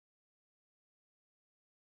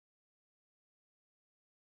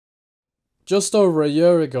Just over a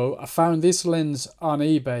year ago, I found this lens on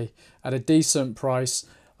eBay at a decent price.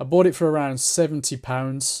 I bought it for around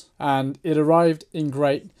 £70 and it arrived in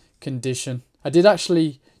great condition. I did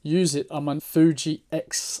actually use it on my Fuji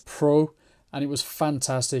X Pro and it was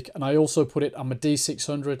fantastic, and I also put it on my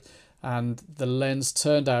D600 and the lens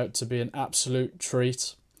turned out to be an absolute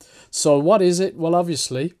treat. So what is it? Well,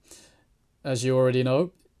 obviously, as you already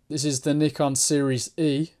know, this is the Nikon Series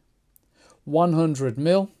E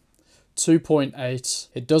 100mm 2.8.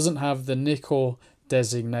 It doesn't have the Nikon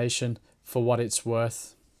designation for what it's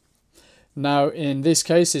worth. Now in this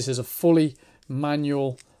case, this is a fully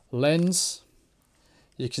manual lens.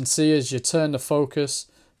 You can see as you turn the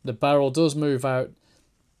focus, the barrel does move out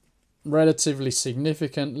relatively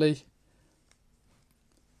significantly,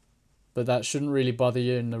 but that shouldn't really bother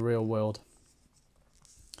you in the real world.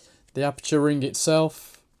 The aperture ring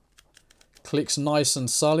itself clicks nice and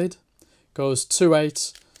solid, goes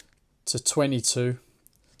 2.8 to 22,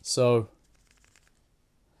 so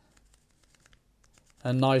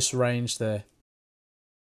a nice range there.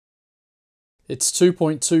 It's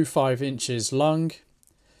 2.25 inches long,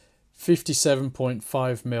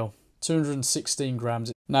 57.5mm, 216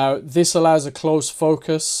 grams. Now this allows a close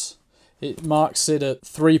focus. It marks it at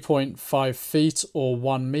 3.5 feet or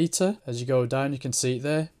 1 meter. As you go down, you can see it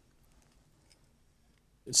there.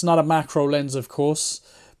 It's not a macro lens, of course,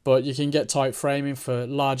 but you can get tight framing for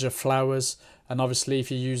larger flowers, and obviously if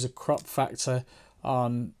you use a crop factor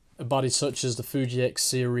on a body such as the Fuji X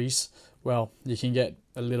series, well, you can get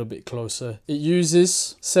a little bit closer. It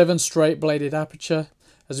uses 7 straight bladed aperture.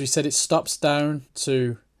 As we said, it stops down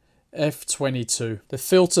to f22. The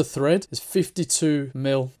filter thread is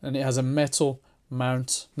 52mm and it has a metal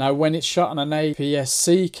mount. Now when it's shot on an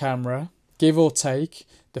APS-C camera, give or take,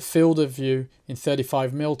 the field of view in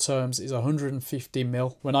 35mm terms is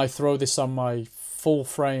 150mm. When I throw this on my full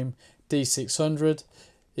frame D600,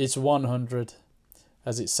 it's 100,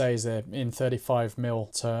 as it says there, in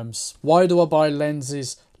 35mm terms. Why do I buy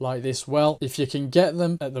lenses like this? Well, if you can get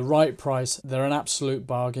them at the right price, they're an absolute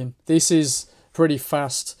bargain. This is pretty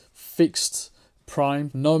fast, fixed prime,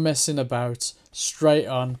 no messing about, straight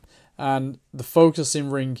on, and the focusing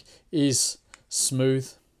ring is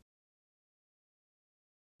smooth.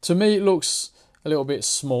 To me it looks a little bit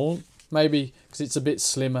small, maybe because it's a bit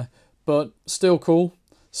slimmer, but still cool,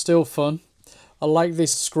 still fun. I like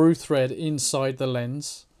this screw thread inside the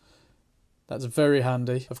lens. That's very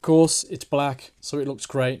handy. Of course, it's black, so it looks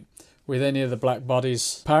great with any of the black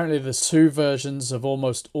bodies. Apparently there's 2 versions of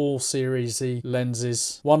almost all Series E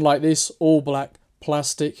lenses. One like this, all black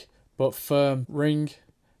plastic but firm ring,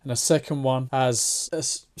 and a second one has a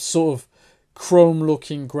sort of chrome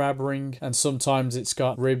looking grab ring, and sometimes it's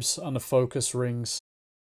got ribs on the focus rings.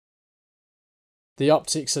 The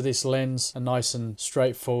optics of this lens are nice and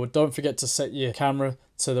straightforward. Don't forget to set your camera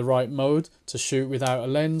to the right mode to shoot without a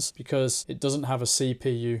lens, because it doesn't have a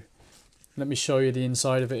CPU. Let me show you the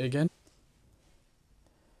inside of it again.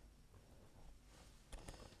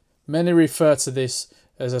 Many refer to this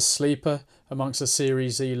as a sleeper amongst a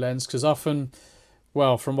Series E lens, because often,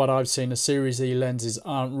 well, from what I've seen, the Series E lenses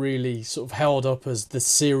aren't really sort of held up as the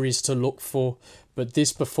series to look for, but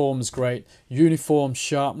this performs great. Uniform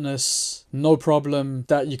sharpness, no problem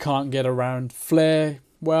that you can't get around. Flare,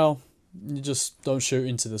 well, you just don't shoot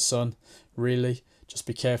into the sun, really. Just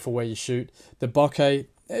be careful where you shoot. The bokeh,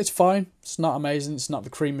 it's fine. It's not amazing. It's not the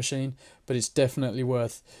cream machine, but it's definitely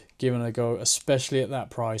worth giving a go, especially at that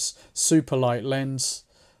price. Super light lens,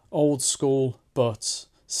 old school, but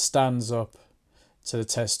stands up to the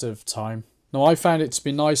test of time. Now I found it to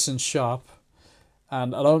be nice and sharp,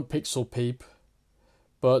 and I don't pixel peep,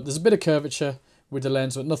 but there's a bit of curvature with the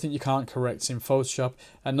lens, but nothing you can't correct in Photoshop,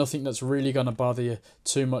 and nothing that's really going to bother you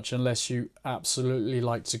too much unless you absolutely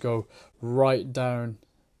like to go right down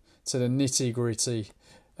to the nitty gritty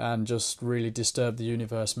and just really disturb the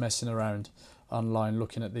universe messing around online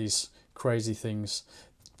looking at these crazy things.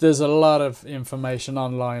 There's a lot of information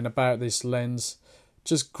online about this lens.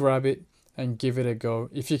 Just grab it and give it a go.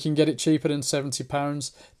 If you can get it cheaper than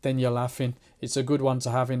 £70, then you're laughing. It's a good one to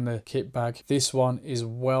have in the kit bag. This one is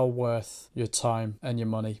well worth your time and your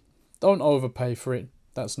money. Don't overpay for it.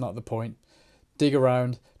 That's not the point. Dig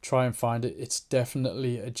around, try and find it. It's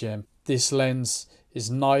definitely a gem. This lens is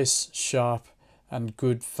nice, sharp, and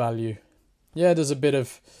good value. Yeah, there's a bit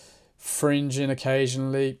of fringing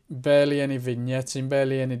occasionally, barely any vignetting,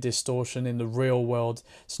 barely any distortion in the real world.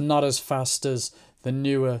 It's not as fast as the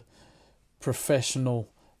newer professional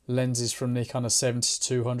lenses from Nikon, a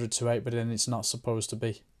 70-200 2.8, but then it's not supposed to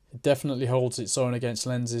be. It definitely holds its own against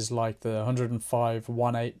lenses like the 105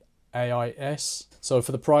 1.8 AIS. So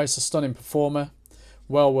for the price, a stunning performer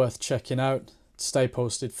Well worth checking out. Stay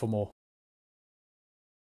posted for more.